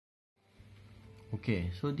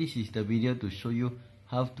Okay, so this is the video to show you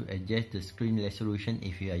how to adjust the screen resolution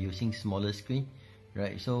if you are using smaller screen,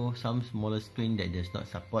 right? So some smaller screen that does not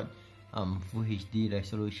support full HD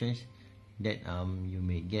resolutions, that you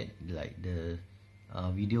may get like the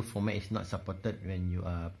video format is not supported when you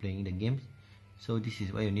are playing the games. So this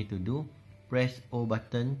is what you need to do. Press O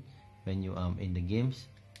button when you in the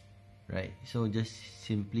games, right? So just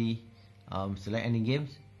simply select any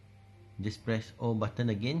games, just press O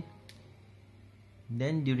button again.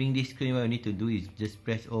 Then during this screen, what you need to do is just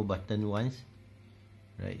press O button once,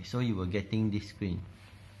 right? So you will getting this screen.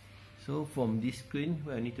 So from this screen,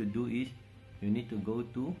 what you need to do is you need to go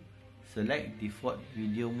to select default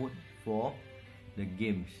video mode for the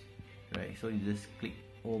games, right? So you just click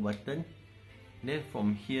O button. Then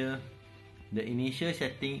from here, the initial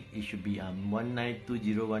setting it should be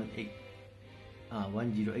 192018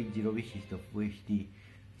 1080, which is the Full HD.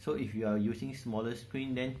 So if you are using smaller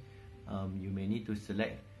screen, then you may need to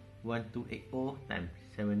select 1280 times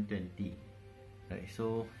 720, right?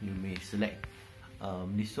 So you may select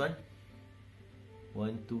this one,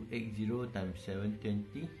 1280 times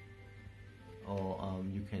 720, or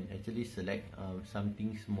you can actually select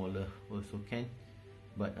something smaller also can,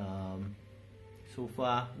 but so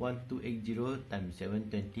far 1280 times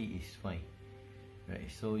 720 is fine,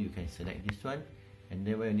 right? So you can select this one, and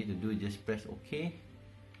then what you need to do is just press OK.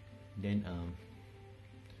 Then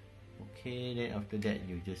then after that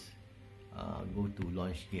you just go to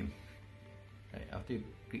launch game, right? After you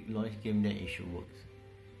click launch game, then it should work,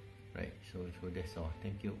 right? So that's all.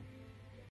 Thank you.